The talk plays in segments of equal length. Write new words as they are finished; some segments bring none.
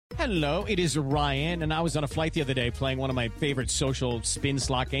Hello, it is Ryan, and I was on a flight the other day playing one of my favorite social spin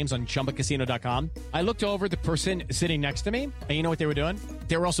slot games on ChumbaCasino.com. I looked over at the person sitting next to me, and you know what they were doing?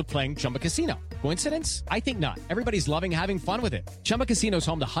 They were also playing Chumba Casino. Coincidence? I think not. Everybody's loving having fun with it. Chumba Casino is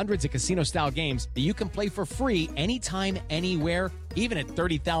home to hundreds of casino-style games that you can play for free anytime, anywhere, even at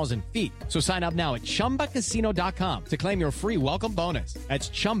 30,000 feet. So sign up now at ChumbaCasino.com to claim your free welcome bonus. That's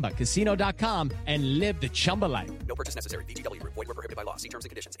ChumbaCasino.com and live the Chumba life. No purchase necessary. VGW. Void where prohibited by law. See terms and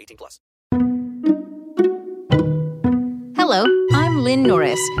conditions. 18+. Hello, I'm Lynn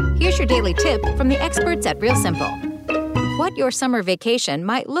Norris. Here's your daily tip from the experts at Real Simple. What your summer vacation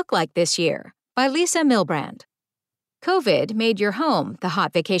might look like this year by Lisa Milbrand. COVID made your home the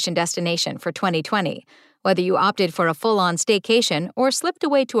hot vacation destination for 2020. Whether you opted for a full-on staycation or slipped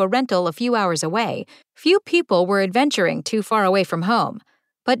away to a rental a few hours away, few people were adventuring too far away from home.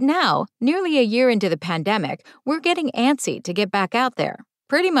 But now, nearly a year into the pandemic, we're getting antsy to get back out there,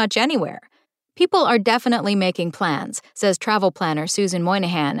 pretty much anywhere. People are definitely making plans, says travel planner Susan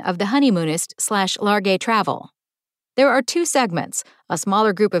Moynihan of the Honeymoonist/Largay Travel. There are two segments, a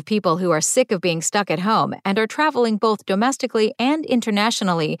smaller group of people who are sick of being stuck at home and are traveling both domestically and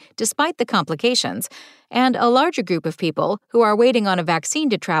internationally despite the complications, and a larger group of people who are waiting on a vaccine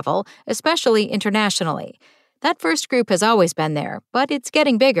to travel, especially internationally. That first group has always been there, but it's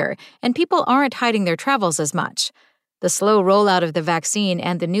getting bigger, and people aren't hiding their travels as much. The slow rollout of the vaccine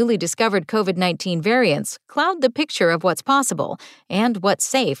and the newly discovered COVID-19 variants cloud the picture of what's possible and what's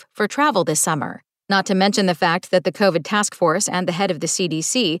safe for travel this summer. Not to mention the fact that the COVID task force and the head of the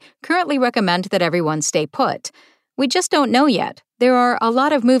CDC currently recommend that everyone stay put. We just don't know yet. There are a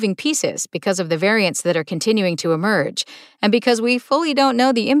lot of moving pieces because of the variants that are continuing to emerge. And because we fully don't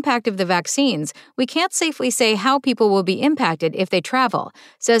know the impact of the vaccines, we can't safely say how people will be impacted if they travel,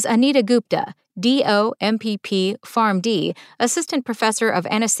 says Anita Gupta, DO, MPP, PharmD, Assistant Professor of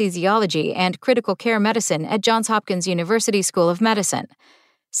Anesthesiology and Critical Care Medicine at Johns Hopkins University School of Medicine.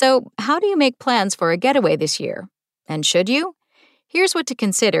 So, how do you make plans for a getaway this year? And should you? Here's what to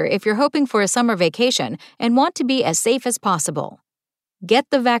consider if you're hoping for a summer vacation and want to be as safe as possible. Get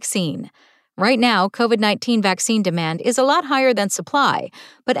the vaccine. Right now, COVID-19 vaccine demand is a lot higher than supply,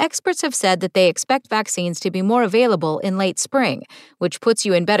 but experts have said that they expect vaccines to be more available in late spring, which puts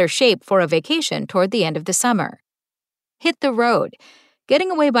you in better shape for a vacation toward the end of the summer. Hit the road. Getting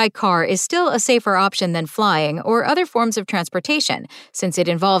away by car is still a safer option than flying or other forms of transportation, since it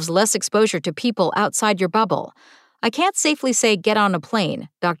involves less exposure to people outside your bubble. I can't safely say get on a plane,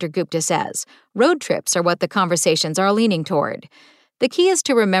 Dr. Gupta says. Road trips are what the conversations are leaning toward. The key is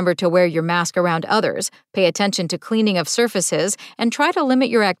to remember to wear your mask around others, pay attention to cleaning of surfaces, and try to limit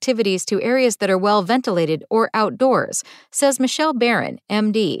your activities to areas that are well ventilated or outdoors, says Michelle Barron,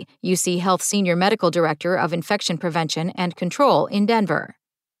 MD, UC Health Senior Medical Director of Infection Prevention and Control in Denver.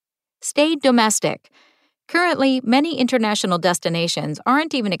 Stay domestic. Currently, many international destinations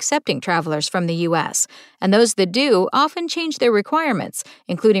aren't even accepting travelers from the U.S., and those that do often change their requirements,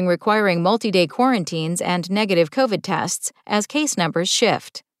 including requiring multi-day quarantines and negative COVID tests as case numbers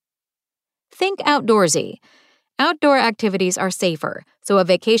shift. Think outdoorsy. Outdoor activities are safer, so a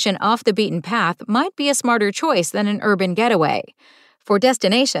vacation off the beaten path might be a smarter choice than an urban getaway. For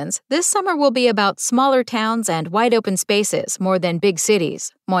destinations, this summer will be about smaller towns and wide-open spaces more than big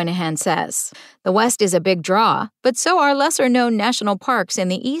cities, Moynihan says. The West is a big draw, but so are lesser-known national parks in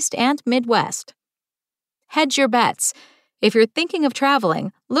the East and Midwest. Hedge your bets. If you're thinking of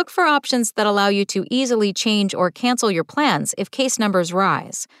traveling, look for options that allow you to easily change or cancel your plans if case numbers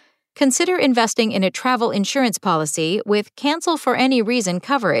rise. Consider investing in a travel insurance policy with cancel for any reason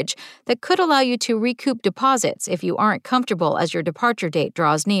coverage that could allow you to recoup deposits if you aren't comfortable as your departure date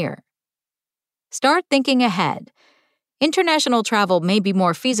draws near. Start thinking ahead. International travel may be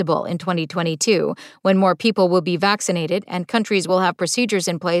more feasible in 2022 when more people will be vaccinated and countries will have procedures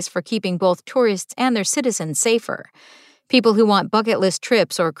in place for keeping both tourists and their citizens safer. People who want bucket list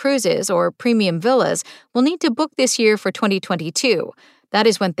trips or cruises or premium villas will need to book this year for 2022. That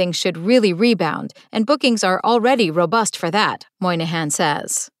is when things should really rebound, and bookings are already robust for that, Moynihan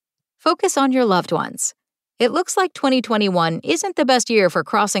says. Focus on your loved ones. It looks like 2021 isn't the best year for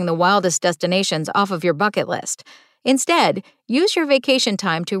crossing the wildest destinations off of your bucket list. Instead, use your vacation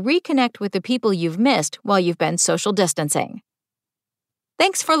time to reconnect with the people you've missed while you've been social distancing.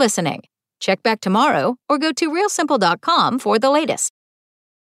 Thanks for listening. Check back tomorrow or go to realsimple.com for the latest.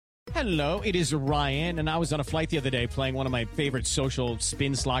 Hello, it is Ryan, and I was on a flight the other day playing one of my favorite social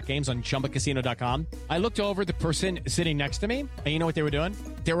spin slot games on ChumbaCasino.com. I looked over at the person sitting next to me, and you know what they were doing?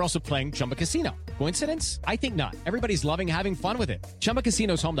 They were also playing Chumba Casino. Coincidence? I think not. Everybody's loving having fun with it. Chumba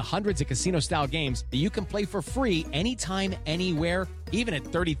Casino is home to hundreds of casino-style games that you can play for free anytime, anywhere, even at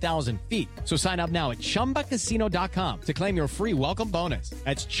 30,000 feet. So sign up now at ChumbaCasino.com to claim your free welcome bonus.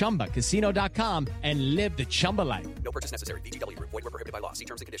 That's ChumbaCasino.com and live the Chumba life. No purchase necessary. VGW Group. Void where prohibited by law. See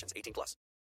terms and conditions. 18+.